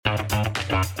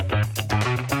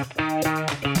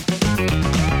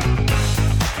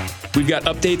We've got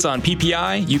updates on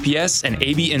PPI, UPS, and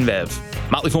AB InBev.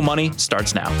 Motley Fool Money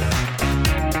starts now.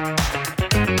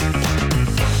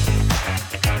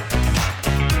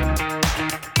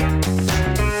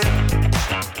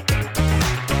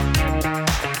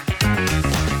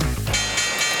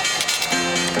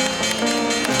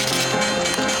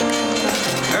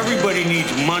 Everybody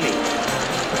needs money.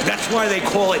 That's why they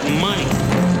call it money.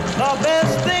 The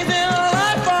best things in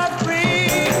life are free,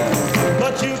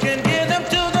 but you can give them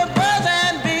to the birds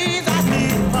and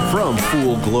bees. From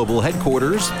Fool Global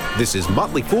Headquarters, this is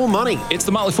Motley Fool Money. It's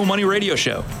the Motley Fool Money radio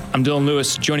show. I'm Dylan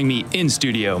Lewis. Joining me in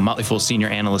studio, Motley Fool senior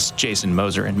analysts Jason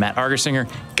Moser and Matt Argersinger.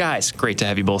 Guys, great to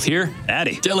have you both here.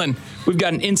 Howdy. Dylan, we've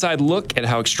got an inside look at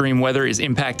how extreme weather is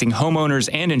impacting homeowners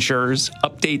and insurers,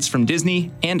 updates from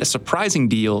Disney, and a surprising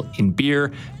deal in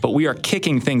beer. But we are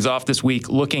kicking things off this week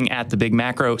looking at the big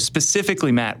macro.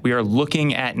 Specifically, Matt, we are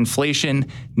looking at inflation.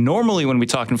 Normally when we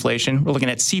talk inflation, we're looking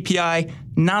at CPI.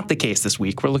 Not the case this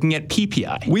week. We're looking at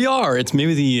PPI. We are. It's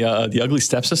maybe the ugly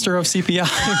stepsister of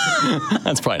CPI.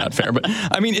 That's probably not fair, but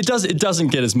I mean, it doesn't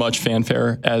get as much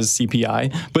fanfare as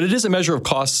CPI, but it is a measure of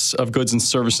costs of goods and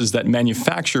services that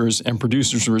manufacturers and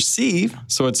producers receive.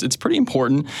 So it's pretty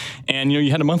important. And you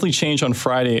had a monthly change on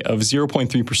Friday of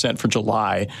 0.3% for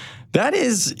July. That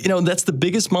is, that's the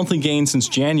biggest monthly gain since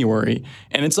January,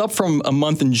 and it's up from a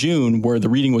month in June where the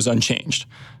reading was unchanged.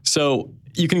 So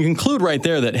you can conclude right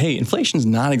there that, hey, inflation is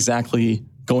not exactly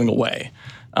going away.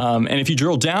 And if you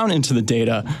drill down into the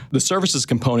data, the services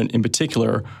component in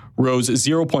particular rose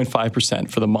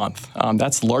 0.5% for the month.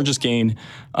 That's the largest gain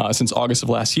since August of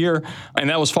last year, and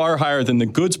that was far higher than the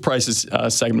goods prices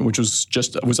segment, which was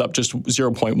up just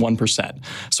 0.1%.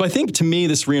 So I think to me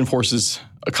this reinforces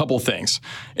a couple of things.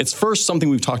 It's first something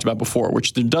we've talked about before,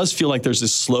 which there does feel like there's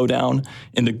this slowdown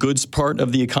in the goods part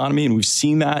of the economy, and we've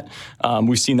seen that.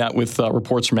 We've seen that with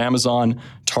reports from Amazon,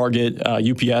 Target,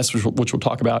 UPS, which we'll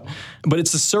talk about. But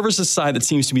it's the services side that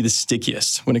seems to be the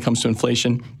stickiest when it comes to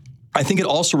inflation. I think it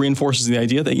also reinforces the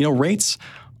idea that, rates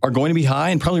are going to be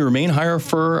high and probably remain higher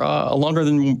for longer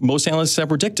than most analysts have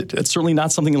predicted. It's certainly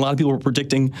not something a lot of people were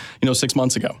predicting, 6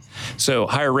 months ago. So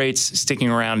higher rates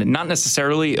sticking around, not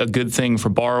necessarily a good thing for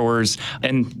borrowers.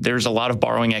 And there's a lot of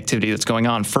borrowing activity that's going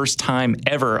on. First time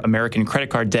ever American credit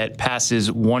card debt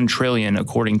passes $1 trillion,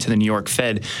 according to the New York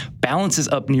Fed. Balance is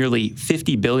up nearly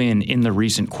 $50 billion in the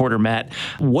recent quarter, Matt.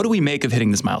 What do we make of hitting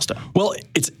this milestone? Well,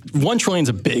 $1 trillion is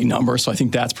a big number, so I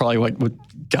think that's probably what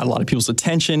got a lot of people's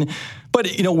attention. But,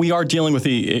 we are dealing with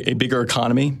a bigger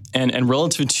economy, and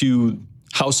relative to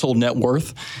household net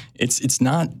worth, it's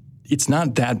not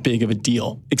that big of a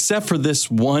deal, except for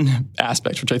this one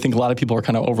aspect, which I think a lot of people are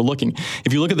kind of overlooking.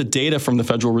 If you look at the data from the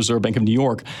Federal Reserve Bank of New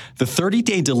York, the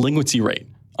 30-day delinquency rate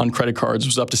on credit cards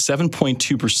was up to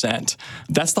 7.2%.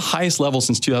 That's the highest level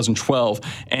since 2012.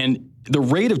 And the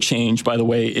rate of change, by the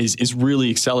way, is really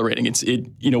accelerating.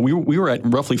 We were at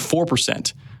roughly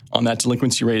 4% on that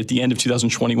delinquency rate at the end of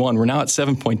 2021. We're now at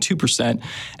 7.2%.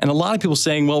 And a lot of people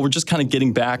saying, well, we're just kind of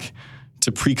getting back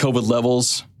to pre-COVID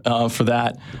levels for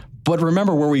that. But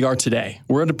remember where we are today.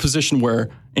 We're at a position where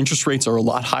interest rates are a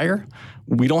lot higher.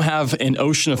 We don't have an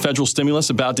ocean of federal stimulus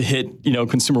about to hit,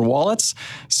 consumer wallets.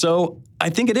 So I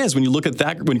think it is. When you look at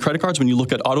that, when credit cards, when you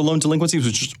look at auto loan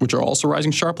delinquencies, which are also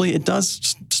rising sharply, it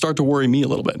does start to worry me a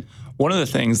little bit. One of the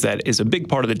things that is a big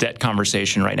part of the debt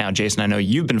conversation right now, Jason, I know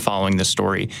you've been following this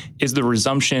story, is the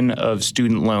resumption of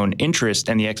student loan interest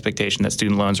and the expectation that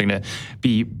student loans are going to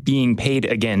be being paid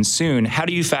again soon. How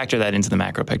do you factor that into the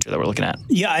macro picture that we're looking at?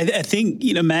 Yeah, I think,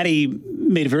 Maddie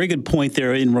made a very good point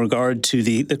there in regard to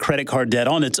the credit card debt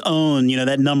on its own.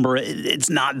 That number,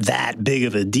 it's not that big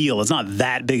of a deal. It's not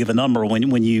that big of a number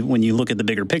when you look at the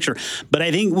bigger picture. But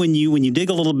I think when you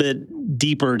dig a little bit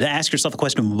deeper to ask yourself the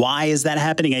question, why is that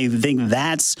happening? I think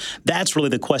that's really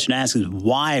the question to ask: is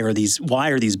why are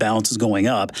these balances going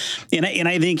up? And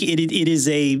I think it is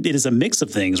a mix of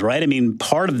things, right? I mean,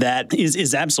 part of that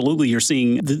is absolutely you're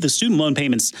seeing the student loan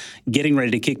payments getting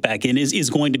ready to kick back in is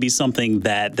going to be something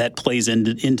that plays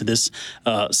into this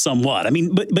somewhat. I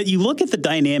mean, but you look at the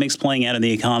dynamics playing out in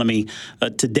the economy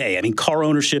today. I mean, car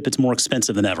ownership, it's more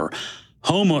expensive than ever.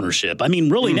 Home ownership. I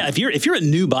mean, really, now, if you're a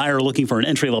new buyer looking for an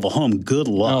entry-level home, good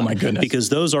luck. Oh, my goodness. Because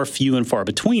those are few and far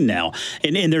between now.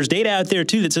 And there's data out there,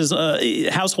 too, that says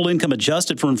household income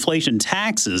adjusted for inflation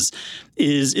taxes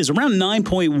is around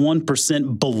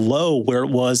 9.1% below where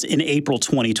it was in April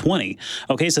 2020.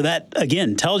 Okay, so that,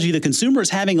 again, tells you the consumer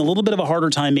is having a little bit of a harder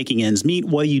time making ends meet.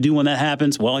 What do you do when that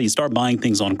happens? Well, you start buying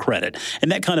things on credit.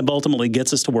 And that kind of ultimately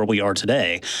gets us to where we are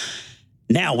today.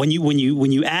 Now, when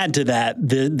you add to that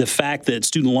the fact that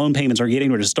student loan payments are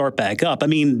getting ready to start back up, I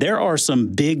mean, there are some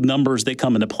big numbers that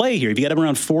come into play here. You've got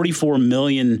around 44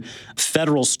 million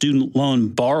federal student loan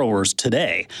borrowers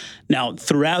today. Now,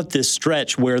 throughout this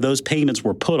stretch where those payments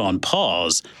were put on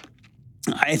pause,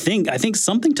 I think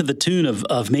something to the tune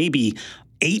of maybe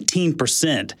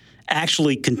 18%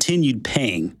 actually continued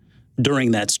paying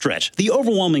during that stretch. The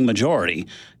overwhelming majority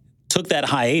took that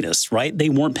hiatus, right? They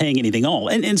weren't paying anything all.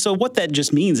 And so what that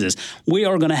just means is we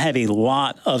are going to have a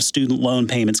lot of student loan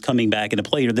payments coming back into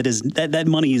play here. That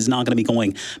money is not going to be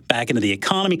going back into the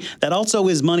economy. That also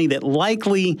is money that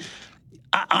likely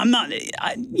I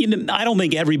don't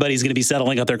think everybody's going to be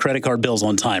settling up their credit card bills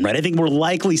on time, right? I think we'll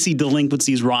likely see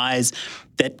delinquencies rise.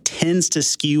 That tends to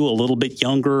skew a little bit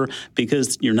younger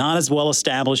because you're not as well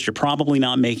established. You're probably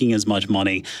not making as much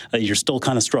money. You're still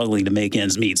kind of struggling to make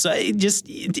ends meet. So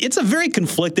it's a very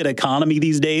conflicted economy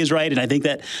these days, right? And I think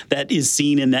that is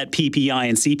seen in that PPI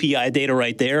and CPI data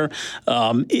right there.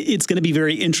 It's going to be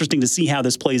very interesting to see how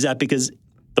this plays out because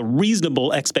the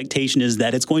reasonable expectation is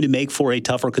that it's going to make for a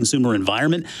tougher consumer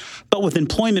environment. But with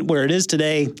employment where it is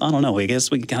today, I don't know. I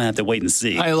guess we kind of have to wait and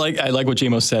see. I like what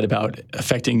JMO said about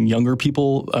affecting younger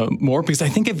people more because I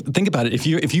think about it.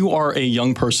 If you are a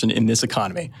young person in this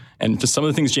economy, and to some of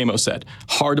the things JMO said,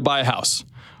 hard to buy a house,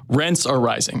 rents are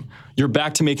rising, you're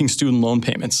back to making student loan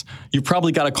payments, you've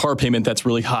probably got a car payment that's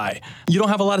really high, you don't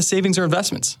have a lot of savings or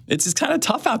investments. It's kind of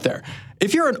tough out there.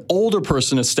 If you're an older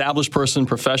person, established person,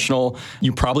 professional,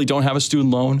 you probably don't have a student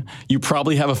loan. You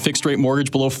probably have a fixed rate mortgage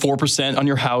below 4% on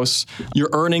your house. You're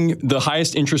earning the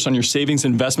highest interest on your savings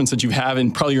and investments that you have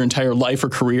in probably your entire life or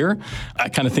career. I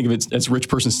kind of think of it as rich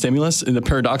person stimulus in the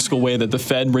paradoxical way that the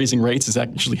Fed raising rates has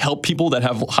actually helped people that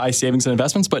have high savings and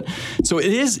investments. But so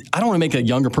it is, I don't want to make a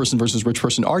younger person versus rich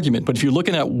person argument, but if you're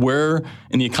looking at where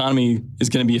in the economy is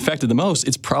going to be affected the most,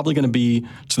 it's probably going to be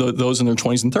to those in their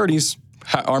 20s and 30s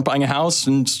aren't buying a house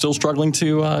and still struggling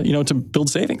to build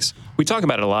savings. We talk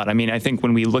about it a lot. I mean, I think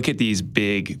when we look at these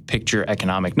big picture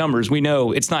economic numbers, we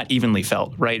know it's not evenly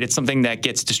felt, right? It's something that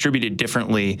gets distributed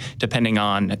differently depending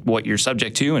on what you're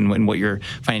subject to and what your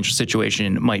financial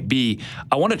situation might be.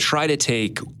 I want to try to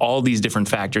take all these different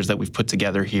factors that we've put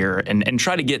together here and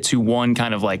try to get to one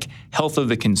kind of like health of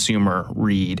the consumer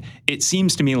read. It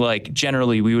seems to me like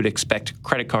generally we would expect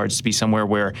credit cards to be somewhere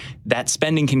where that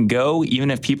spending can go,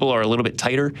 even if people are a little bit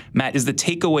tighter. Matt, is the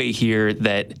takeaway here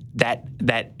that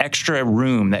extra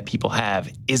room that people have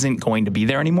isn't going to be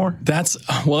there anymore? That's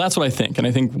what I think. And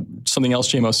I think something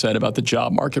else JMO said about the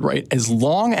job market, right? As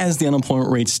long as the unemployment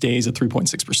rate stays at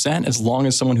 3.6%, as long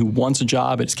as someone who wants a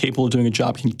job and is capable of doing a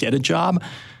job can get a job,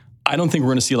 I don't think we're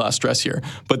going to see a lot of stress here.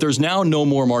 But there's now no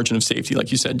more margin of safety,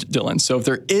 like you said, Dylan. So if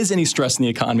there is any stress in the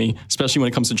economy, especially when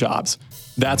it comes to jobs,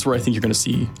 that's where I think you're going to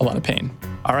see a lot of pain.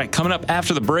 All right, coming up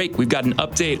after the break, we've got an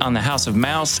update on the House of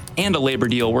Mouse and a labor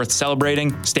deal worth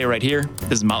celebrating. Stay right here.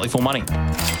 This is Motley Fool Money.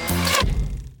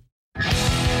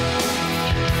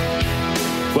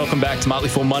 Welcome back to Motley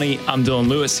Fool Money. I'm Dylan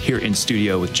Lewis here in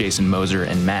studio with Jason Moser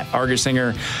and Matt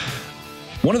Argersinger.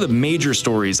 One of the major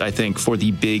stories, I think, for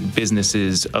the big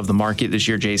businesses of the market this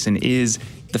year, Jason, is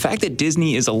the fact that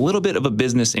Disney is a little bit of a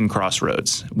business in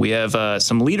crossroads. We have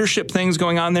some leadership things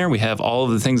going on there. We have all of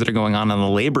the things that are going on the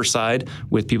labor side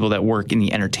with people that work in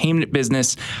the entertainment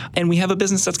business. And we have a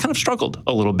business that's kind of struggled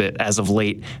a little bit as of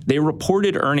late. They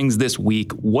reported earnings this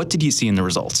week. What did you see in the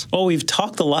results? Well, we've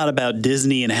talked a lot about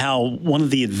Disney and how one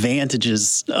of the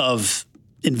advantages of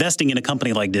investing in a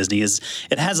company like Disney is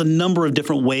it has a number of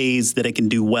different ways that it can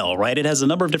do well, right? It has a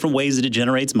number of different ways that it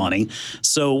generates money.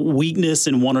 So weakness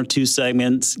in one or two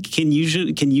segments can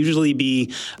usually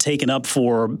be taken up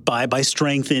by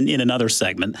strength in another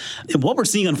segment. And what we're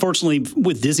seeing, unfortunately,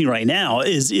 with Disney right now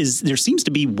is there seems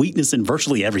to be weakness in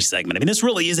virtually every segment. I mean, this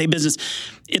really is a business.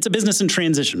 It's a business in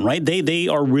transition, right? They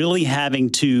are really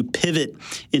having to pivot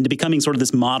into becoming sort of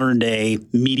this modern day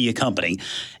media company.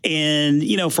 And,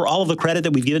 for all of the credit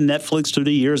that we've given Netflix through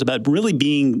the years about really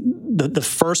being the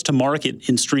first to market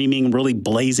in streaming, really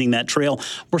blazing that trail,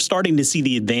 we're starting to see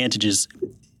the advantages.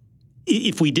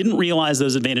 If we didn't realize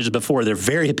those advantages before, they're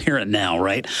very apparent now,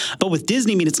 right? But with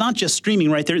Disney, I mean, it's not just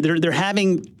streaming, right? They're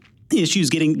having issues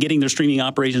getting their streaming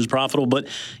operations profitable, but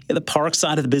the park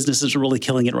side of the business is really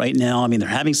killing it right now. I mean, they're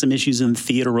having some issues in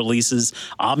theater releases.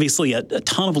 Obviously, a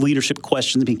ton of leadership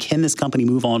questions. I mean, can this company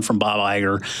move on from Bob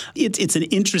Iger? It's an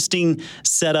interesting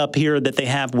setup here that they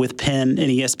have with Penn and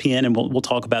ESPN, and we'll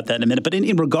talk about that in a minute. But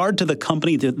in regard to the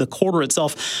company, the quarter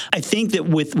itself, I think that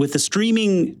with the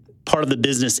streaming part of the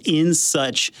business in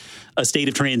such a state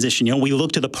of transition. We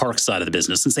look to the park side of the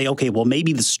business and say, okay, well,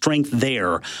 maybe the strength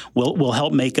there will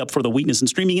help make up for the weakness in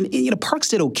streaming. And parks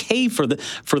did okay for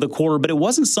the quarter, but it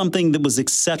wasn't something that was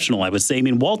exceptional, I would say. I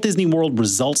mean, Walt Disney World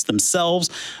results themselves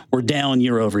were down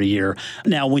year over year.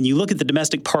 Now, when you look at the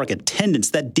domestic park attendance,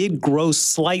 that did grow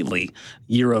slightly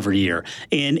year over year.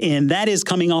 And that is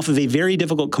coming off of a very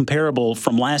difficult comparable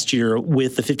from last year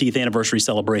with the 50th anniversary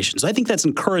celebrations. I think that's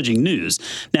encouraging news.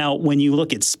 Now, when you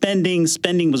look at spending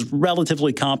was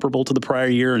relatively comparable to the prior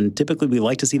year, and typically we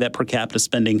like to see that per capita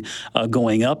spending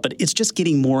going up, but it's just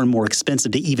getting more and more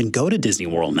expensive to even go to Disney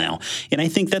World now. And I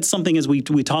think that's something, as we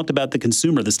talked about the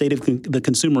consumer, the state of the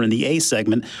consumer in the A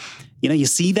segment, you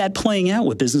see that playing out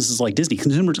with businesses like Disney.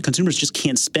 Consumers just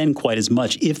can't spend quite as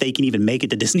much if they can even make it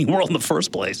to Disney World in the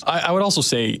first place. I would also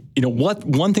say,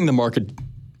 one thing the market,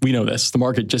 we know this, the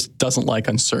market just doesn't like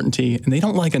uncertainty, and they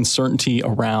don't like uncertainty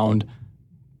around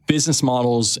business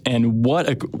models and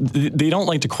they don't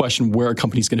like to question where a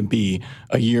company's going to be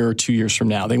a year or 2 years from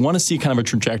now. They want to see kind of a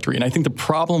trajectory. And I think the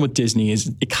problem with Disney is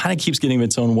it kind of keeps getting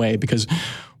its own way because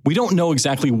we don't know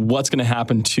exactly what's going to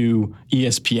happen to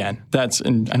ESPN.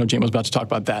 And I know Jane was about to talk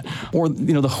about that, or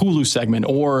the Hulu segment,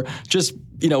 or just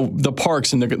the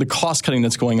parks and the cost cutting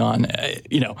that's going on.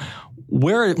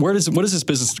 What is this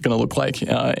business going to look like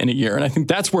in a year? And I think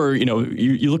that's where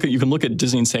you can look at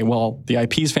Disney and say, well, the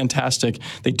IP is fantastic.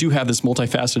 They do have this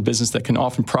multifaceted business that can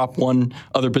often prop one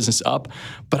other business up,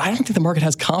 but I don't think the market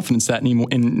has confidence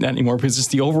in that anymore because it's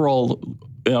the overall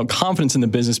confidence in the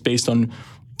business based on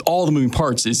all the moving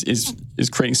parts is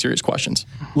creating serious questions.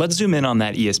 Let's zoom in on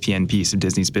that ESPN piece of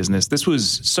Disney's business. This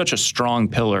was such a strong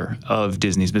pillar of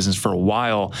Disney's business for a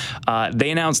while. They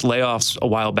announced layoffs a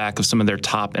while back of some of their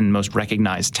top and most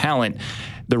recognized talent.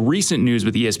 The recent news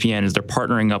with ESPN is they're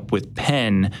partnering up with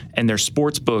Penn, and their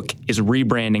sportsbook is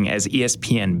rebranding as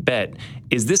ESPN Bet.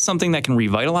 Is this something that can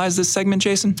revitalize this segment,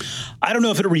 Jason? I don't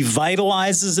know if it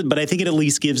revitalizes it, but I think it at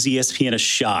least gives ESPN a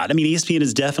shot. I mean, ESPN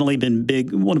has definitely been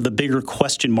one of the bigger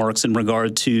question marks in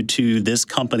regard to this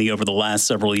company over the last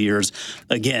several years.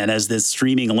 Again, as this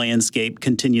streaming landscape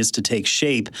continues to take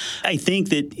shape, I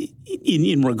think that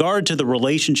in regard to the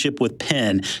relationship with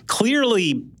Penn,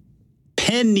 clearly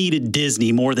Penn needed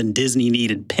Disney more than Disney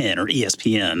needed Penn or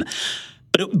ESPN.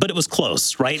 But it was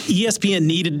close, right? ESPN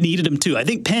needed them too. I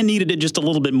think Penn needed it just a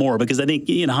little bit more because I think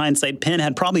in hindsight, Penn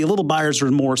had probably a little buyer's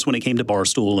remorse when it came to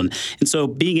Barstool. And so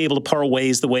being able to part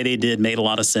ways the way they did made a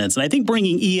lot of sense. And I think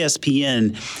bringing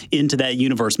ESPN into that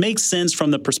universe makes sense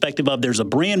from the perspective of there's a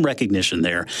brand recognition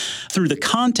there. Through the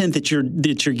content that you're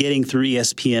getting through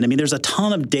ESPN, I mean, there's a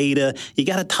ton of data. You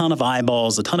got a ton of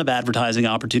eyeballs, a ton of advertising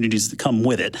opportunities that come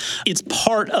with it. It's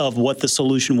part of what the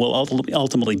solution will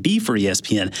ultimately be for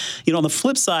ESPN. On the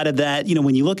flip side of that,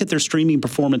 when you look at their streaming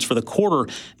performance for the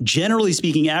quarter, generally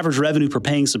speaking, average revenue per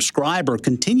paying subscriber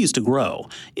continues to grow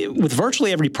with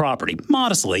virtually every property,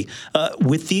 modestly,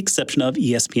 with the exception of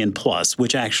ESPN Plus,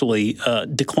 which actually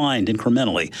declined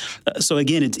incrementally. So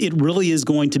again, it really is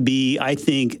going to be, I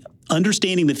think,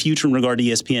 understanding the future in regard to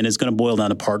ESPN is going to boil down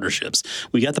to partnerships.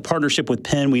 We got the partnership with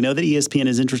Penn. We know that ESPN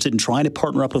is interested in trying to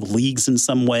partner up with leagues in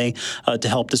some way to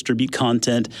help distribute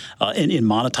content and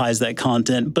monetize that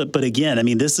content. But again, I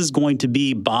mean, this is going to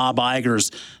be Bob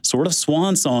Iger's sort of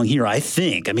swan song here, I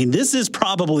think. I mean, this is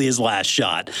probably his last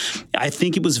shot. I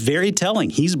think it was very telling.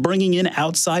 He's bringing in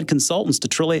outside consultants to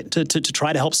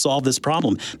try to help solve this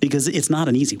problem because it's not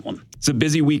an easy one. It's a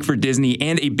busy week for Disney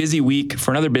and a busy week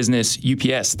for another business,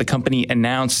 UPS. The company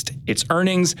announced its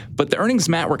earnings, but the earnings,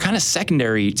 Matt, were kind of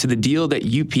secondary to the deal that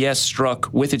UPS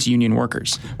struck with its union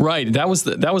workers. Right. That was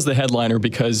the headliner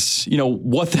because,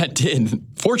 what that did,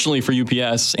 fortunately for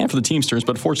UPS and for the Teamsters,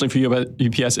 but fortunately for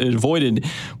UPS, it avoided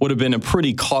would have been a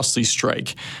pretty costly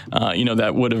strike,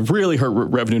 that would have really hurt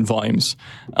revenue and volumes.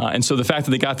 And so the fact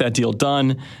that they got that deal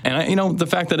done, and, the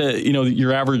fact that,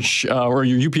 your average or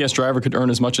your UPS driver could earn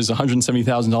as much as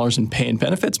 $170,000 in pay and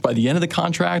benefits by the end of the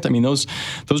contract. I mean, those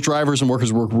drivers and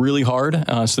workers work really hard,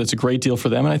 so that's a great deal for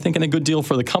them, and I think a good deal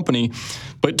for the company.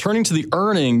 But turning to the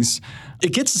earnings,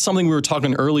 it gets to something we were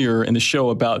talking earlier in the show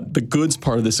about the goods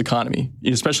part of this economy,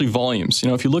 especially volumes.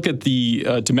 If you look at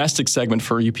the domestic segment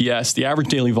for UPS, the average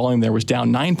daily volume there was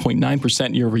down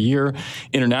 9.9% year over year.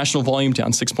 International volume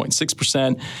down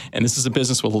 6.6%. And this is a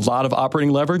business with a lot of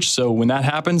operating leverage. So when that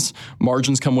happens,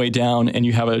 margins come way down, and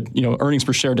you have earnings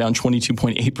per share down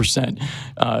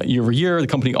 22.8% year over year. The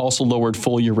company also lowered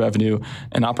full year revenue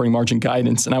and operating margin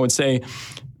guidance. And I would say,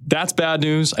 that's bad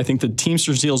news. I think the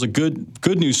Teamsters deal is a good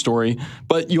news story,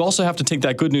 but you also have to take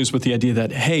that good news with the idea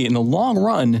that, hey, in the long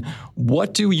run,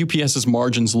 what do UPS's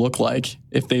margins look like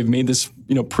if they've made this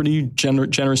pretty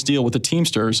generous deal with the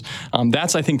Teamsters?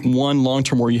 That's, I think, one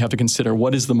long-term where you have to consider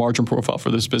what is the margin profile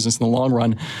for this business in the long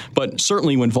run. But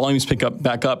certainly when volumes pick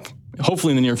back up,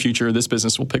 hopefully in the near future, this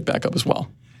business will pick back up as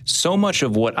well. So much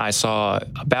of what I saw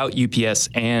about UPS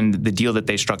and the deal that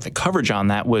they struck, the coverage on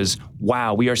that was,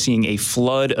 wow, we are seeing a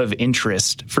flood of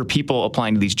interest for people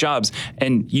applying to these jobs.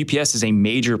 And UPS is a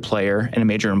major player and a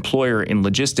major employer in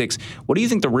logistics. What do you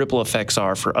think the ripple effects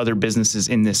are for other businesses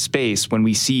in this space when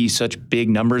we see such big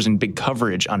numbers and big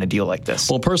coverage on a deal like this?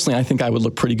 Well, personally, I think I would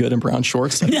look pretty good in brown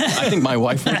shorts. I think my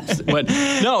wife would. But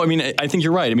no, I mean, I think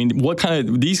you're right. I mean,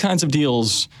 these kinds of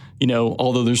deals,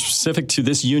 although they're specific to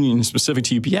this union, specific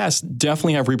to UPS,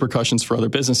 definitely have repercussions for other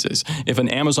businesses. If an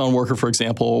Amazon worker, for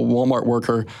example, a Walmart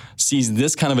worker sees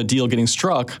this kind of a deal getting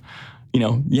struck,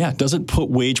 does it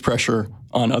put wage pressure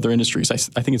on other industries? I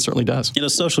think it certainly does.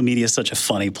 Social media is such a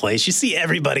funny place. You see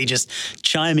everybody just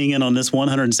chiming in on this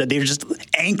they're just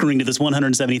anchoring to this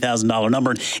 $170,000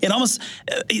 number. And almost,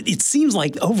 it seems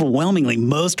like overwhelmingly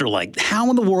most are like, how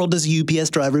in the world does a UPS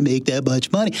driver make that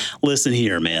much money? Listen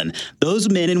here, man. Those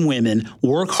men and women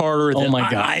work harder than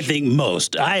I think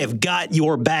most. I have got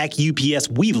your back, UPS.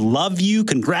 We love you.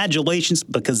 Congratulations,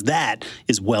 because that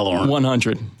is well earned.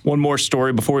 100. One more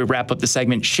story before we wrap up the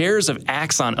segment. Shares of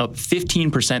Axon up 15%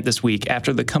 this week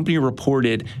after the company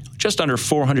reported just under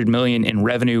 $400 million in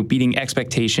revenue, beating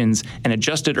expectations, and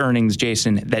adjusted earnings,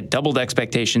 Jason, that doubled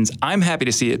expectations. I'm happy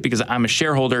to see it because I'm a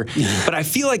shareholder, but I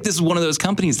feel like this is one of those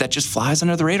companies that just flies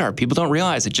under the radar. People don't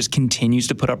realize it just continues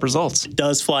to put up results. It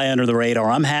does fly under the radar.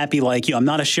 I'm happy like you. I'm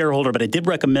not a shareholder, but I did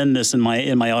recommend this in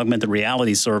my augmented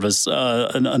reality service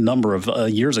a number of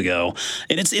years ago.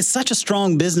 And it's such a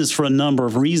strong business for a number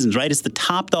of reasons, right? It's the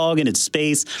top dog in its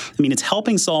space. I mean, it's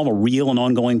helping solve a real and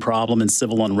ongoing problem in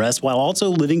civil unrest while also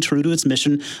living true to its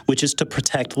mission, which is to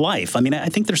protect life. I mean, I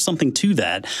think there's something to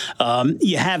that.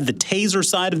 You have the TASER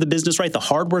side of the business, right? The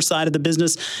hardware side of the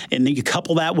business, and then you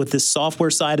couple that with this software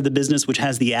side of the business, which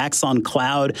has the Axon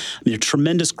Cloud. I mean,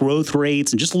 tremendous growth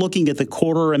rates. And just looking at the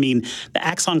quarter, I mean, the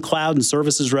Axon Cloud and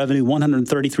services revenue,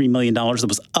 $133 million. That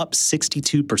was up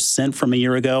 62% from a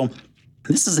year ago.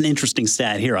 This is an interesting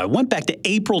stat here. I went back to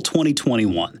April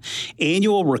 2021.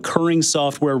 Annual recurring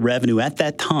software revenue at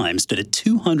that time stood at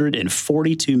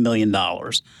 $242 million.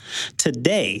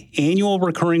 Today, annual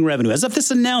recurring revenue, as of this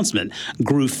announcement,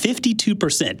 grew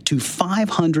 52% to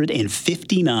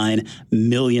 $559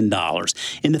 million.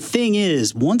 And the thing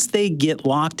is, once they get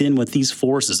locked in with these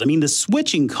forces, I mean, the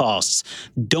switching costs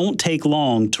don't take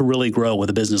long to really grow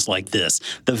with a business like this.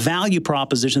 The value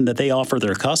proposition that they offer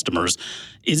their customers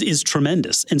is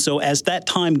tremendous. And so as that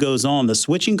time goes on, the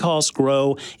switching costs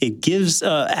grow. It gives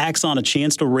Axon a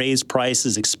chance to raise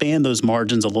prices, expand those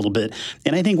margins a little bit.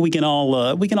 And I think we can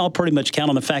all pretty much count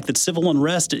on the fact that civil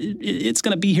unrest, it's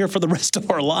going to be here for the rest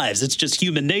of our lives. It's just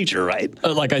human nature, right?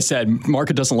 Like I said,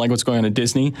 market doesn't like what's going on at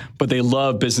Disney, but they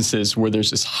love businesses where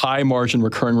there's this high margin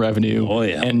recurring revenue. Oh,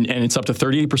 yeah. And it's up to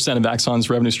 38% of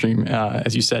Axon's revenue stream,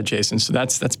 as you said, Jason. So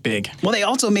that's big. Well, they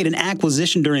also made an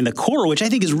acquisition during the quarter, which I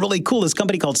think is really cool. This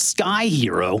company called SKYH,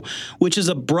 which is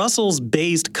a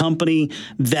Brussels-based company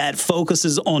that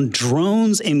focuses on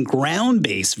drones and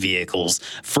ground-based vehicles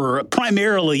for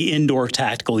primarily indoor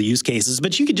tactical use cases.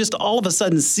 But you could just all of a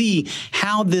sudden see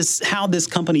how this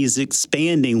company is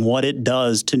expanding what it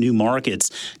does to new markets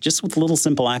just with little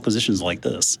simple acquisitions like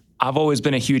this. I've always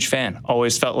been a huge fan.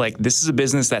 Always felt like this is a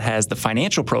business that has the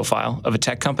financial profile of a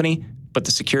tech company, but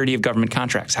the security of government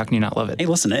contracts. How can you not love it? Hey,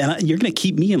 listen, you're going to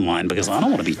keep me in line because I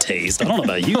don't want to be tased. I don't know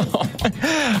about you.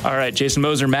 All right, Jason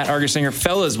Moser, Matt Argersinger.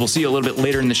 Fellas, we'll see you a little bit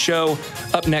later in the show.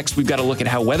 Up next, we've got to look at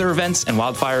how weather events and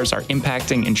wildfires are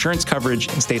impacting insurance coverage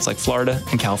in states like Florida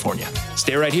and California.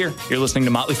 Stay right here. You're listening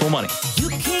to Motley Fool Money. You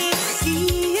can't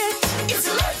see it. It's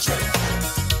electric.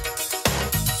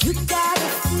 You gotta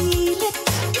feel it.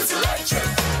 It's electric.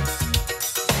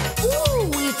 Ooh,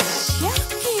 it's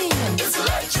shocking. It's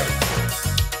electric.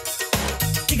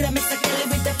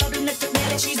 With the floating electric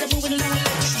man, she's a moving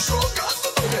electric. She sure got the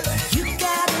booty. You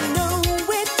gotta know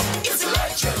it. It's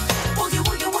electric. Woogie,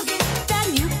 woogie, woogie.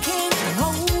 Then you can't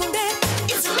hold it.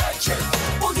 It's electric.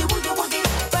 Woogie, woogie, woogie.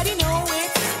 But you know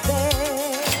it's there.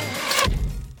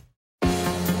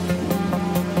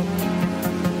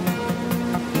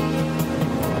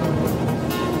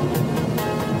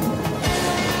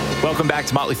 Welcome back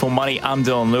to Motley Fool Money. I'm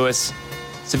Dylan Lewis.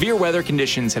 Severe weather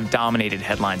conditions have dominated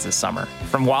headlines this summer,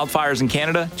 from wildfires in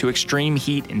Canada to extreme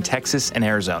heat in Texas and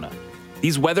Arizona.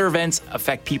 These weather events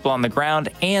affect people on the ground,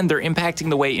 and they're impacting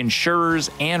the way insurers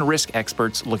and risk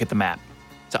experts look at the map.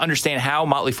 To understand how,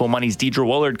 Motley Fool Money's Deidre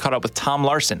Woollard caught up with Tom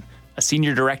Larsen, a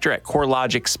senior director at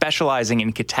Corelogic specializing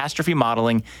in catastrophe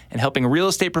modeling and helping real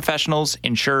estate professionals,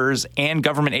 insurers, and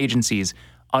government agencies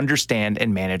understand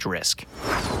and manage risk.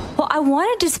 Well, I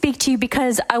wanted to speak to you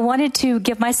because I wanted to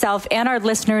give myself and our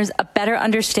listeners a better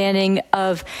understanding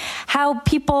of how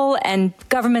people and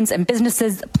governments and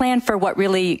businesses plan for what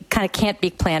really kind of can't be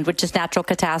planned, which is natural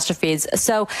catastrophes.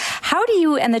 So how do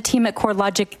you and the team at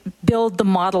Corelogic build the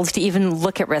models to even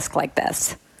look at risk like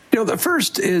this? The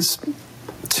first is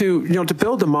to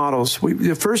build the models.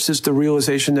 The first is the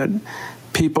realization that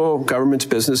people, governments,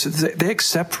 businesses, they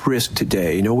accept risk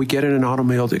today. We get in an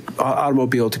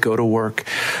automobile to go to work.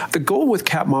 The goal with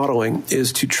CAT modeling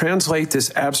is to translate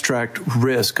this abstract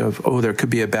risk of, there could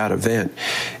be a bad event,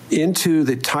 into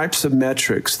the types of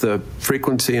metrics, the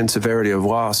frequency and severity of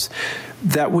loss,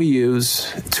 that we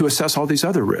use to assess all these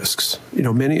other risks.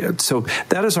 So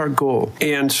that is our goal.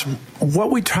 And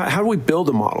how do we build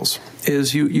the models?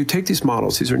 Is you take these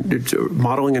models, these are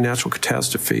modeling a natural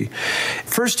catastrophe.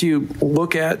 First, you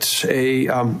look at a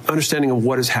understanding of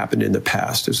what has happened in the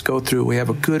past. We have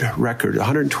a good record,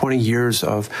 120 years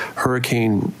of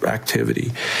hurricane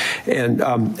activity. And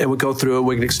we go through and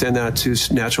we can extend that to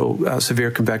natural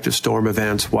severe convective storm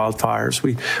events, wildfires.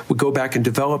 We go back and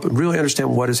develop and really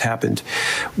understand what has happened.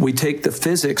 We take the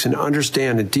physics and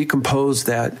understand and decompose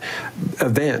that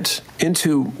event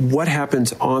into what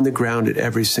happens on the ground at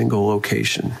every single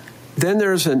location. Then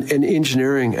there's an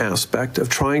engineering aspect of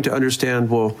trying to understand,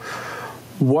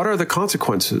 what are the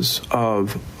consequences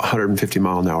of 150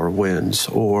 mile an hour winds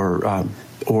or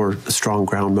strong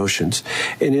ground motions,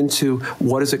 and into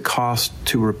what does it cost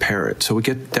to repair it. So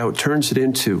that turns it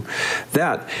into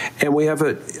that, and we have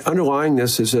underlying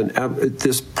this is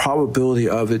this probability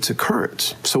of its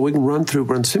occurrence. So we can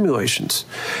run simulations,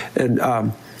 and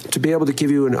to be able to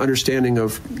give you an understanding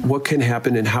of what can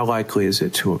happen and how likely is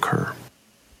it to occur.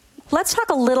 Let's talk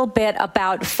a little bit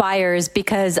about fires,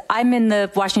 because I'm in the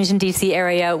Washington, D.C.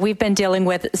 area. We've been dealing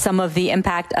with some of the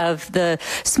impact of the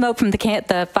smoke from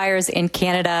the fires in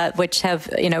Canada, which have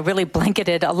really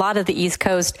blanketed a lot of the East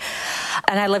Coast.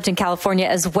 And I lived in California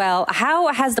as well.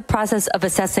 How has the process of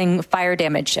assessing fire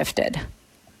damage shifted?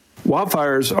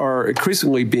 Wildfires are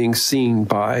increasingly being seen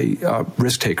by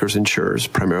risk takers, insurers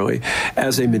primarily,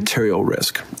 as a material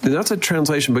risk. And that's a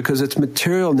translation because it's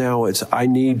material now. I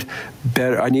need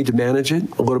to manage it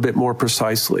a little bit more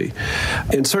precisely.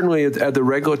 And certainly at the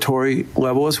regulatory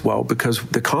level as well, because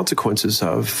the consequences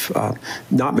of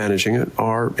not managing it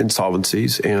are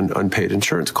insolvencies and unpaid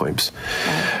insurance claims.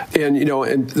 And,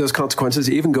 and those consequences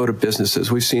even go to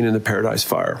businesses. We've seen in the Paradise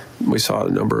Fire, we saw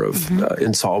a number of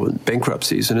insolvent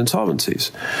bankruptcies and insolvencies.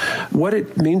 What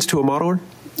it means to a modeler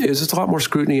is it's a lot more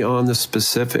scrutiny on the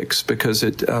specifics, because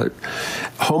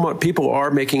people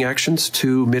are making actions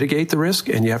to mitigate the risk,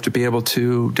 and you have to be able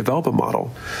to develop a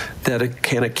model that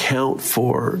can account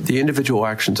for the individual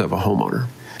actions of a homeowner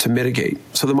to mitigate.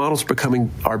 So the models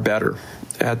are better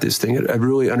at this thing, at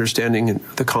really understanding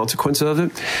the consequences of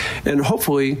it, and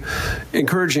hopefully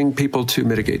encouraging people to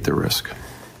mitigate the risk.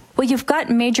 Well, you've got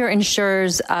major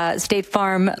insurers, State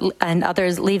Farm and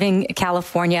others, leaving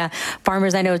California.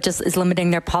 Farmers, I know, just is limiting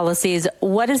their policies.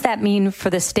 What does that mean for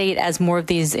the state as more of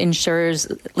these insurers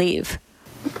leave?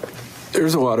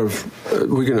 There's a lot of,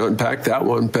 we can unpack that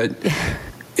one, but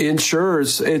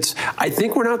insurers, I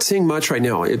think we're not seeing much right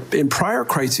now. In prior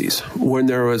crises, when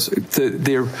there was,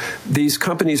 these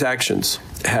companies' actions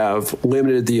have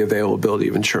limited the availability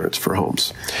of insurance for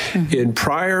homes. Mm-hmm. In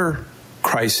prior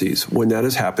crises, when that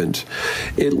has happened,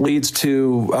 it leads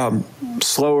to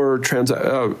slower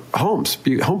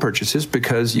home purchases,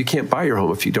 because you can't buy your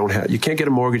home if you can't get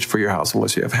a mortgage for your house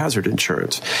unless you have hazard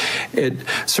insurance. It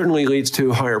certainly leads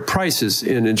to higher prices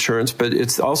in insurance, but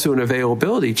it's also an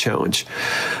availability challenge.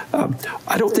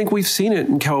 I don't think we've seen it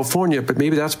in California, but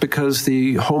maybe that's because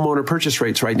the homeowner purchase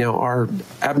rates right now are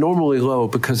abnormally low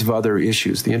because of other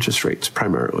issues, the interest rates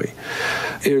primarily.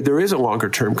 There is a longer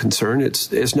term concern.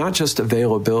 It's not just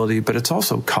availability, but it's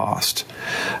also cost.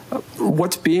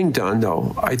 What's being done,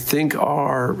 though, I think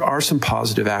are some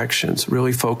positive actions,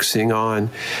 really focusing on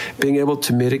being able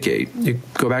to mitigate. You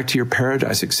go back to your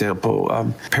Paradise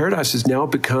example. Paradise has now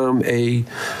become a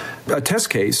test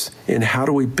case in how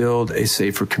do we build a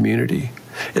safer community.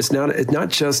 It's not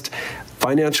just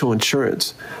financial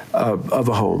insurance of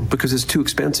a home, because it's too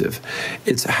expensive.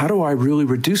 It's how do I really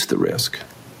reduce the risk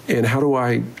And how do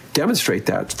I demonstrate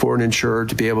that for an insurer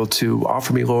to be able to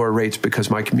offer me lower rates because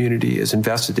my community is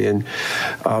invested in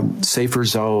safer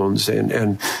zones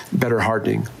and better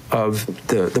hardening of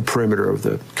the perimeter of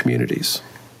the communities?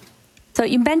 So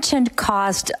you mentioned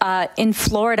cost. In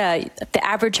Florida, the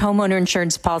average homeowner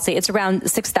insurance policy, it's around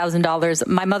 $6,000.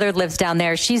 My mother lives down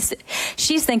there. She's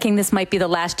thinking this might be the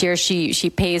last year she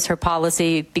pays her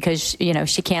policy because,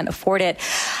 she can't afford it.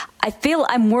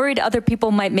 I'm worried other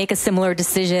people might make a similar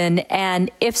decision.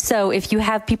 And if so, if you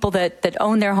have people that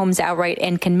own their homes outright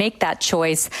and can make that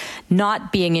choice,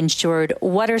 not being insured,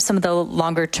 what are some of the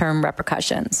longer term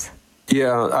repercussions?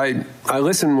 Yeah, I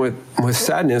listen with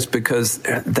sadness because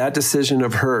that decision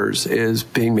of hers is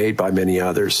being made by many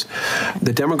others.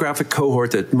 The demographic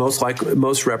cohort that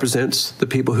most represents the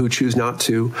people who choose not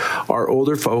to are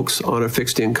older folks on a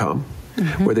fixed income.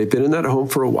 Mm-hmm. Where they've been in that home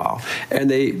for a while. And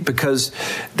because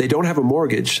they don't have a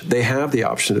mortgage, they have the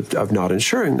option of not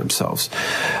insuring themselves.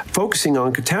 Focusing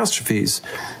on catastrophes,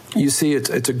 you see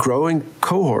it's a growing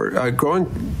cohort, a growing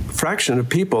fraction of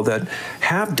people that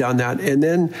have done that, and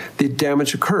then the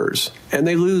damage occurs, and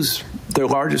they lose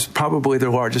probably their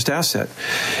largest asset.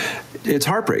 It's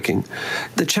heartbreaking.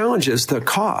 The challenge is the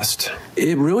cost.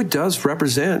 It really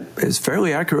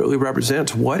fairly accurately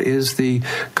represents what is the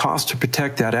cost to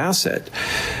protect that asset.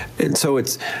 And so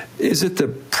is it the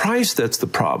price that's the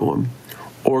problem,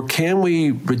 or can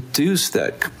we reduce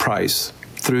that price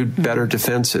through better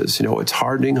defenses? It's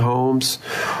hardening homes,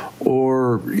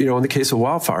 or, in the case of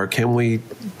wildfire, can we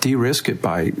de-risk it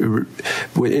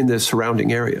in the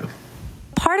surrounding area?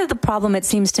 Part of the problem, it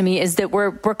seems to me, is that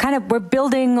we're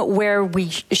building where we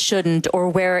shouldn't or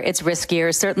where it's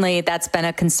riskier. Certainly, that's been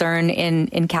a concern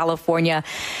in California,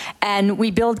 and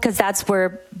we build because that's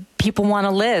where people want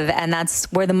to live, and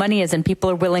that's where the money is, and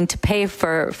people are willing to pay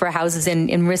for houses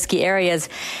in risky areas.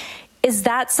 Is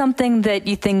that something that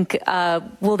you think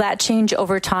will that change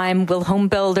over time? Will home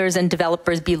builders and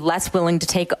developers be less willing to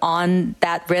take on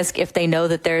that risk if they know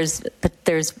that there's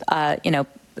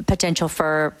potential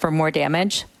for more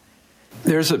damage?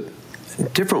 There's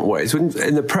different ways.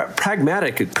 And the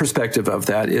pragmatic perspective of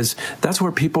that is that's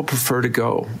where people prefer to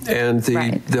go. And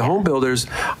the home builders,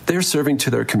 they're serving to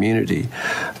their community.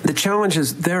 The challenge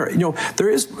is there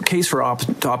is a case for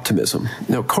optimism.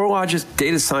 Corelogic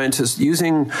data scientists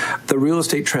using the real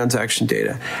estate transaction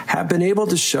data have been able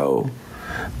to show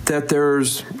that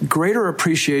there's greater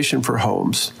appreciation for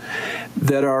homes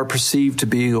that are perceived to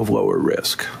be of lower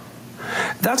risk.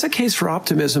 That's a case for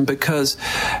optimism because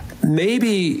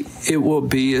maybe it will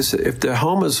be as if the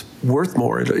home is worth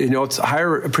more, it's a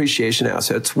higher appreciation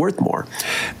asset, it's worth more,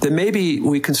 then maybe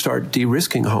we can start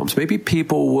de-risking homes. Maybe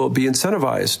people will be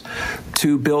incentivized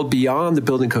to build beyond the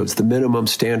building codes, the minimum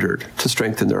standard, to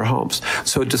strengthen their homes.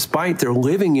 So despite they're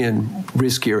living in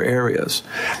riskier areas,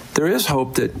 there is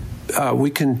hope that we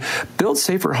can build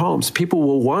safer homes. People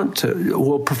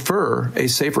will prefer a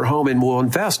safer home and will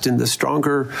invest in the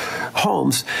stronger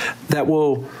homes that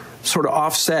will sort of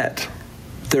offset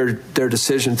their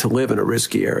decision to live in a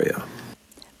risky area.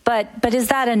 But is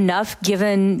that enough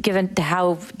given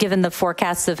the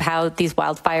forecasts of how these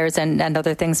wildfires and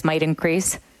other things might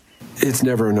increase? It's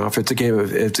never enough. It's a game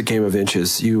of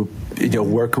inches.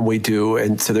 Where can we do?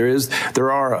 And so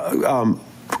there are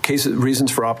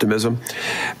reasons for optimism,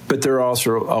 but there are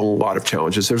also a lot of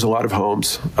challenges. There's a lot of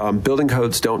homes. Building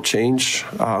codes don't change.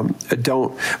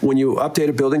 When you update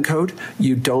a building code,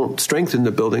 you don't strengthen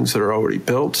the buildings that are already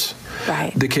built.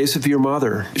 Right. The case of your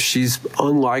mother, she's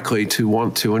unlikely to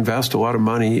want to invest a lot of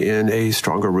money in a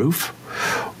stronger roof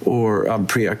or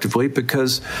preemptively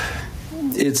because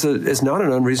it's not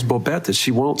an unreasonable bet that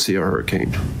she won't see a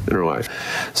hurricane in her life.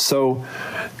 So.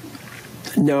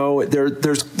 No,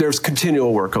 there's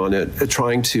continual work on it,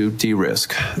 trying to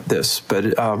de-risk this,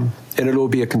 but and it will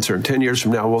be a concern. 10 years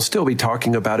from now, we'll still be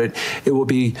talking about it. It will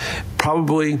be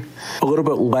probably a little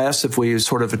bit less if we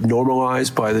sort of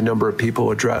normalize by the number of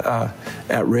people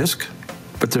at risk,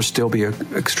 but there'll still be an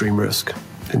extreme risk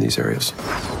in these areas.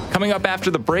 Coming up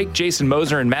after the break, Jason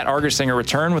Moser and Matt Argersinger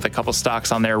return with a couple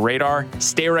stocks on their radar.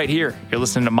 Stay right here. You're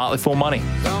listening to Motley Fool Money.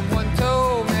 Someone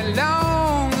told me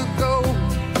long ago,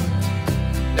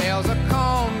 there's a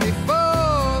calm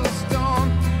before the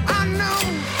storm. I know.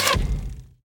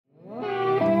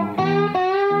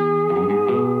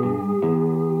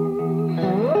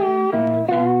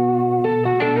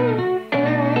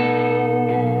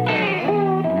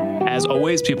 As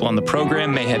always, people on the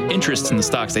program may have interests in the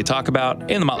stocks they talk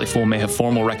about, and the Motley Fool may have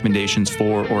formal recommendations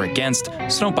for or against,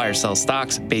 so don't buy or sell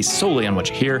stocks based solely on what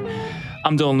you hear.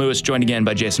 I'm Dylan Lewis, joined again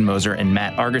by Jason Moser and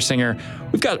Matt Argersinger.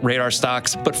 We've got radar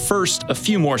stocks, but first, a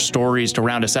few more stories to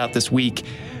round us out this week.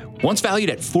 Once valued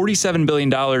at $47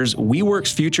 billion,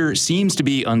 WeWork's future seems to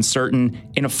be uncertain.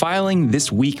 In a filing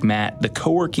this week, Matt, the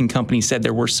co-working company said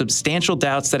there were substantial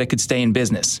doubts that it could stay in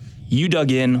business. You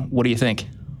dug in. What do you think?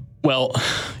 Well,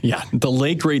 yeah, the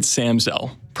late great Sam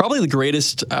Zell, probably the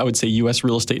greatest, I would say, U.S.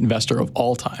 real estate investor of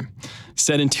all time,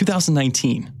 said in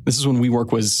 2019, this is when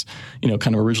WeWork was,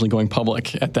 kind of originally going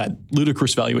public at that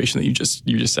ludicrous valuation that you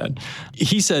just said.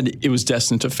 He said it was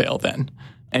destined to fail then.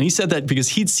 And he said that because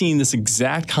he'd seen this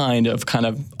exact kind of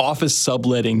office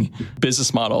subletting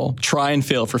business model try and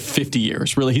fail for 50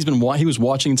 years. Really, he was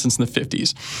watching it since the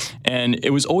 50s. And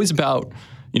it was always about,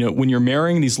 when you're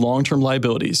marrying these long-term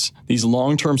liabilities, these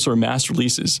long-term sort of master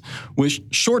leases with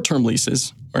short-term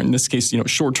leases, or in this case,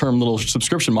 short-term little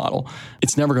subscription model,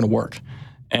 it's never going to work.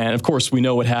 And of course, we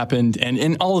know what happened,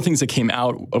 and all the things that came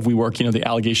out of WeWork, the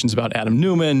allegations about Adam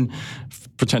Newman,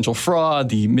 potential fraud,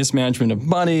 the mismanagement of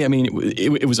money. I mean,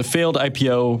 it was a failed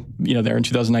IPO, there in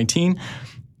 2019.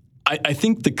 I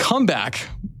think the comeback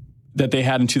that they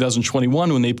had in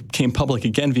 2021 when they came public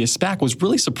again via SPAC was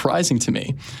really surprising to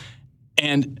me.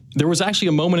 And there was actually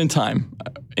a moment in time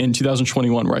in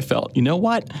 2021 where I felt, you know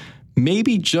what?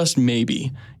 Maybe, just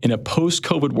maybe, in a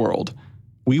post-COVID world,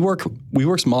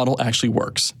 WeWork's model actually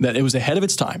works, that it was ahead of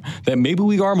its time, that maybe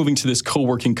we are moving to this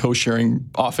co-working, co-sharing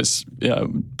office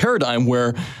paradigm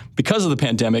where, because of the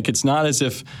pandemic, it's not as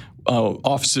if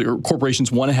office or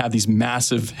corporations want to have these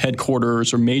massive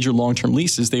headquarters or major long-term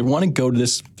leases. They want to go to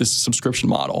this subscription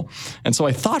model. And so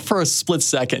I thought for a split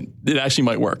second it actually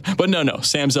might work. But no,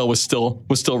 Sam Zell was still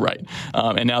right.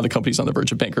 And now the company's on the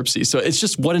verge of bankruptcy. So it's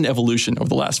just what an evolution over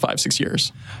the last 5-6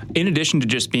 years. In addition to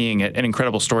just being an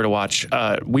incredible story to watch,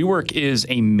 WeWork is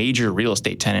a major real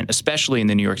estate tenant, especially in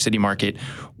the New York City market.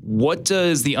 What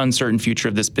does the uncertain future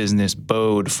of this business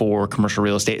bode for commercial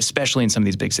real estate, especially in some of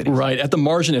these big cities? Right. At the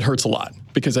margin, it hurts a lot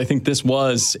because I think this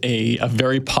was a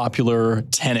very popular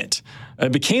tenant.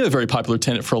 It became a very popular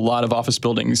tenant for a lot of office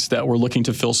buildings that were looking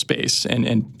to fill space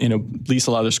and lease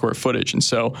a lot of their square footage. And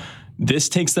so this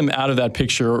takes them out of that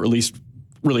picture, or at least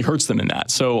really hurts them in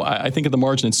that. So I think at the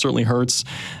margin, it certainly hurts.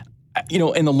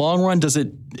 In the long run, does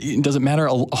it matter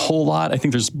a whole lot? I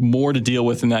think there's more to deal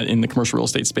with in the commercial real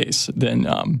estate space than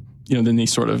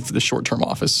the short-term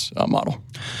office model.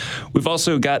 We've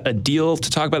also got a deal to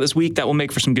talk about this week that will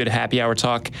make for some good happy hour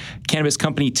talk. Cannabis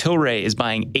company TLRY is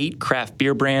buying 8 craft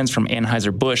beer brands from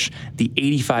Anheuser-Busch. The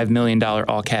 $85 million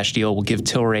all-cash deal will give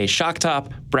TLRY Shock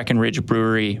Top, Breckenridge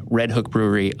Brewery, Red Hook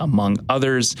Brewery, among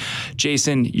others.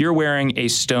 Jason, you're wearing a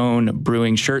Stone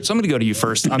Brewing shirt, so I'm going to go to you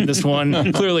first on this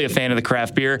one. Clearly a fan of the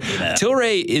craft beer. Yeah.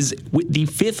 TLRY is the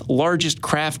 5th largest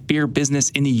craft beer business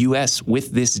in the U.S.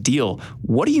 with this deal.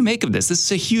 What do you make of this? This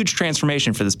is a huge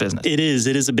transformation for this business. It is.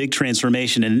 It is a big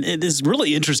transformation. And it is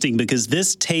really interesting because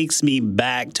this takes me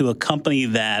back to a company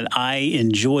that I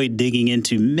enjoyed digging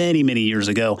into many, many years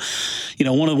ago.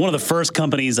 One of the first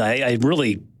companies I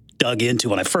really dug into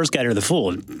when I first got here the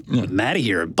Fool. Matty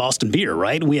here, Boston Beer,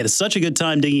 right? We had such a good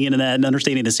time digging into that and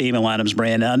understanding the Samuel Adams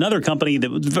brand. Another company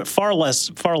that was far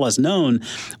less known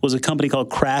was a company called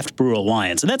Craft Brew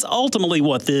Alliance. And that's ultimately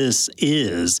what this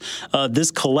is. This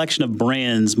collection of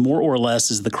brands, more or less,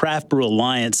 is the Craft Brew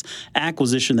Alliance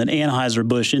acquisition that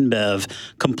Anheuser-Busch InBev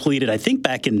completed, I think,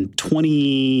 back in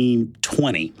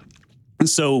 2020.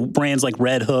 So brands like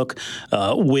Red Hook,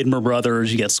 Widmer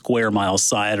Brothers, you got Square Mile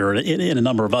Cider, and a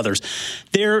number of others.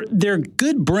 They're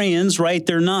good brands, right?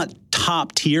 They're not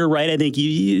top tier, right? I think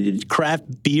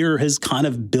craft beer has kind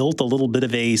of built a little bit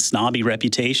of a snobby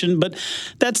reputation, but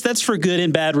that's for good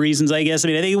and bad reasons, I guess. I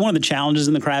think one of the challenges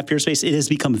in the craft beer space, it has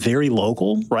become very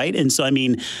local, right? And so,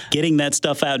 getting that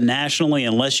stuff out nationally,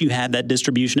 unless you have that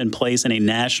distribution in place and a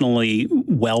nationally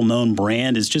well-known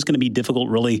brand, is just going to be difficult,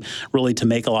 really to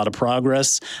make a lot of progress.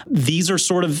 These are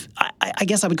sort of, I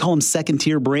guess I would call them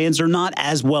second-tier brands. They're not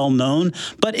as well-known,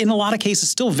 but in a lot of cases,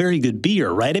 still very good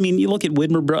beer, right? You look at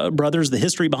Widmer Brothers, the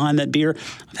history behind that beer.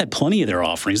 I've had plenty of their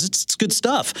offerings. It's good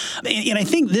stuff. And I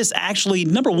think this actually,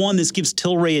 number one, this gives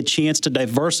TLRY a chance to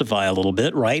diversify a little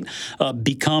bit, right?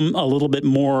 Become a little bit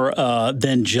more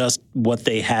than just what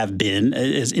they have been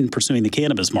in pursuing the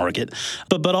cannabis market.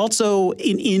 But also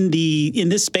in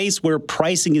this space where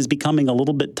pricing is becoming a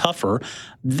little bit tougher,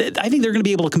 I think they're going to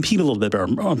be able to compete a little bit better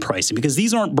on pricing, because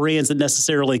these aren't brands that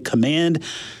necessarily command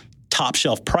top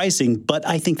shelf pricing, but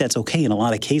I think that's okay in a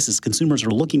lot of cases. Consumers are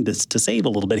looking to save a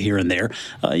little bit here and there.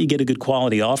 You get a good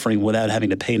quality offering without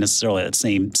having to pay necessarily that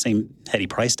same heady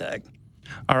price tag.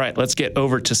 All right, let's get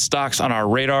over to stocks on our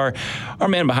radar. Our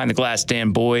man behind the glass,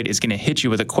 Dan Boyd, is going to hit you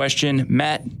with a question.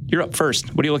 Matt, you're up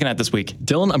first. What are you looking at this week?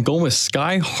 Dylan, I'm going with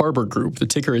Sky Harbor Group. The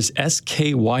ticker is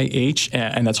SKYH,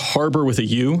 and that's Harbor with a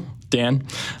U. Dan.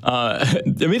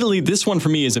 Admittedly, this one for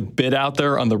me is a bit out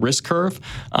there on the risk curve.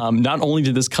 Not only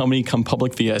did this company come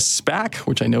public via SPAC,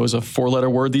 which I know is a 4-letter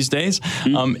word these days,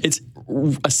 it's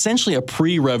essentially a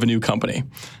pre-revenue company.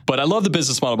 But I love the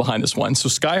business model behind this one. So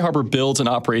Sky Harbor builds and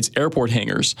operates airport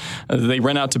hangars. They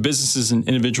rent out to businesses and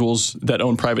individuals that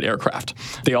own private aircraft.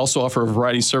 They also offer a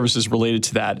variety of services related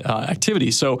to that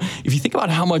activity. So if you think about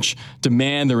how much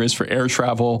demand there is for air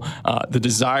travel, the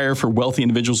desire for wealthy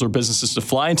individuals or businesses to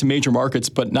fly into major markets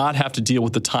but not have to deal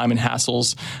with the time and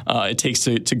hassles it takes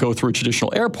to go through a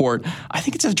traditional airport, I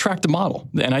think it's an attractive model.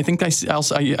 And I think I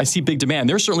see big demand.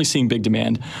 They're certainly seeing big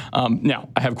demand. Now,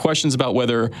 I have questions about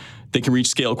whether they can reach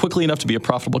scale quickly enough to be a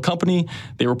profitable company.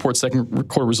 They report second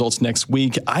quarter results next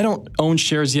week. I don't own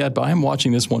shares yet, but I'm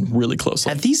watching this one really closely.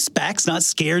 Have these SPACs not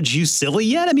scared you silly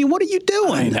yet? I mean, what are you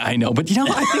doing? I know, but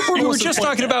I think we're just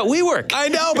talking about WeWork. I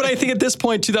know, but I think at this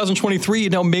point, 2023,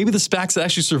 maybe the SPACs that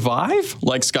actually survive,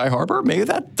 like Sky Harbor, maybe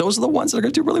those are the ones that are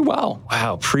going to do really well.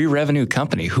 Wow, pre-revenue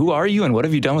company. Who are you, and what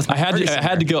have you done with? I had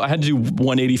to do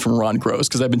 180 from Ron Gross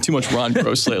because I've been too much Ron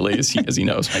Gross lately, as he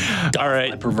knows. All right,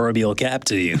 my proverbial cap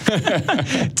to you.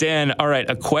 Dan, all right,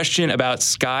 a question about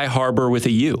Sky Harbor with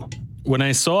a U. When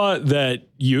I saw that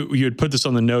you had put this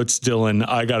on the notes, Dylan,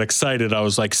 I got excited. I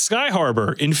was like, Sky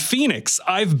Harbor in Phoenix.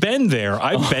 I've been there.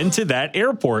 I've been to that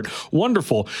airport.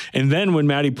 Wonderful. And then when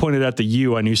Matty pointed out the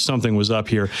U, I knew something was up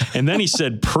here. And then he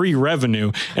said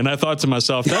pre-revenue. And I thought to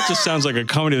myself, that just sounds like a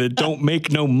company that don't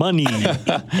make no money.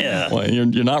 Yeah. Well,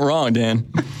 you're not wrong,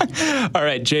 Dan. All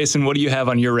right, Jason, what do you have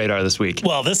on your radar this week?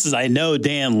 Well, I know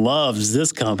Dan loves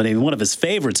this company. One of his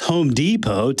favorites, Home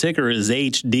Depot. Ticker is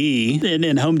HD.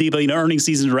 And Home Depot, earnings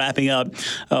season is wrapping up.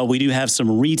 We do have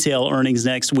some retail earnings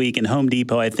next week, and Home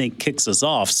Depot, I think, kicks us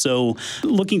off. So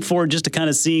looking forward just to kind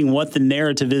of seeing what the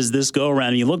narrative is this go-around.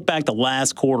 And you look back to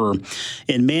last quarter,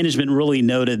 and management really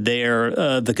noted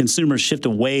there the consumers shift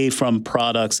away from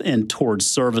products and towards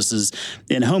services.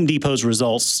 And Home Depot's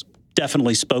results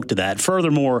definitely spoke to that.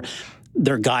 Furthermore,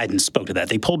 their guidance spoke to that.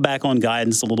 They pulled back on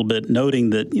guidance a little bit, noting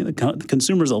that the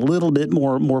consumer's a little bit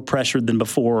more pressured than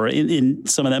before. In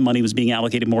some of that money was being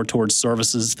allocated more towards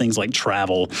services, things like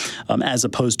travel, as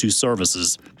opposed to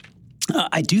services.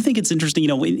 I do think it's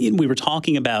interesting, we were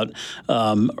talking about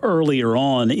earlier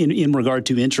on in regard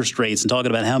to interest rates and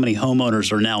talking about how many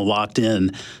homeowners are now locked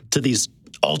in to these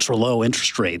ultra low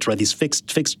interest rates, right? These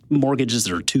fixed mortgages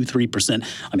that are 2-3%.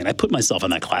 I mean, I put myself in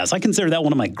that class. I consider that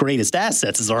one of my greatest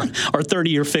assets is our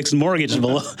 30-year fixed mortgage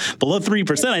below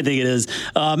 3%. I think it is.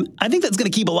 I think that's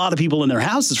going to keep a lot of people in their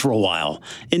houses for a while.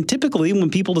 And typically, when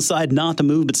people decide not to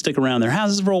move but stick around their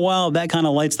houses for a while, that kind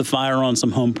of lights the fire on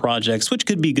some home projects, which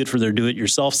could be good for their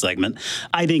do-it-yourself segment.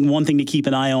 I think one thing to keep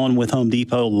an eye on with Home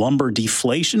Depot, lumber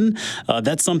deflation.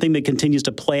 That's something that continues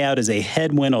to play out as a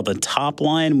headwind on the top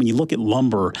line. When you look at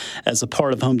lumber as a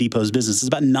part of Home Depot's business, it's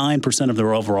about 9% of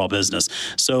their overall business.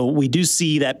 So we do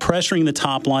see that pressuring the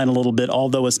top line a little bit,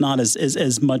 although it's not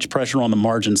as much pressure on the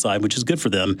margin side, which is good for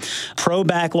them. Pro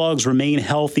backlogs remain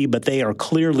healthy, but they are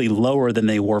clearly lower than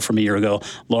they were from a year ago.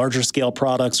 Larger scale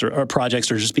products or projects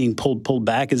are just being pulled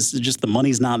back. Is just the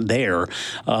money's not there.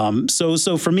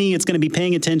 So for me, it's going to be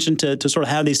paying attention to sort of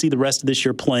how they see the rest of this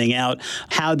year playing out,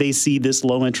 how they see this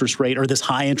low interest rate or this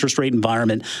high interest rate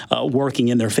environment working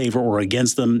in their favor or against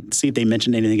them, see if they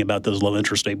mentioned anything about those low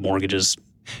interest rate mortgages.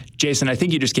 Jason, I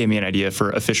think you just gave me an idea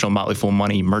for official Motley Fool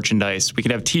Money merchandise. We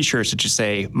could have T-shirts that just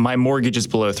say, "My mortgage is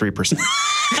below 3%."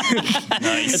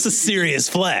 Nice. It's a serious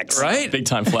flex. Right? Big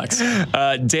time flex.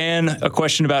 Dan, a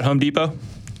question about Home Depot?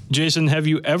 Jason, have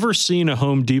you ever seen a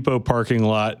Home Depot parking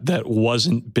lot that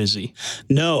wasn't busy?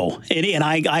 No. And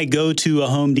I go to a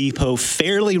Home Depot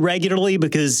fairly regularly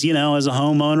because, as a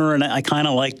homeowner, and I kind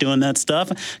of like doing that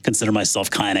stuff, consider myself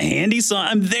kind of handy, so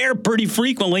I'm there pretty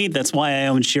frequently. That's why I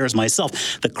own shares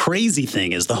myself. The crazy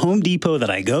thing is the Home Depot that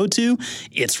I go to,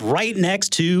 it's right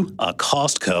next to a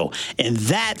Costco. And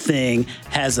that thing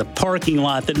has a parking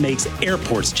lot that makes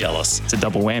airports jealous. It's a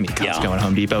double whammy, Costco and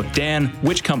Home Depot. Dan,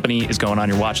 which company is going on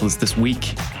your watch list this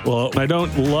week? Well, I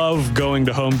don't love going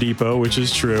to Home Depot, which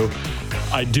is true.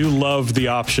 I do love the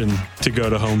option to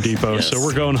go to Home Depot, yes. So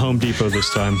we're going Home Depot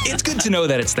this time. It's good to know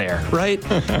that it's there, right?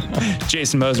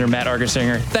 Jason Moser, Matt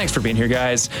Argersinger, thanks for being here,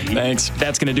 guys. Thanks.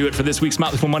 That's going to do it for this week's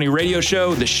Motley Fool Money radio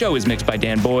show. The show is mixed by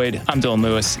Dan Boyd. I'm Dylan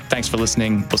Lewis. Thanks for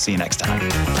listening. We'll see you next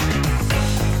time.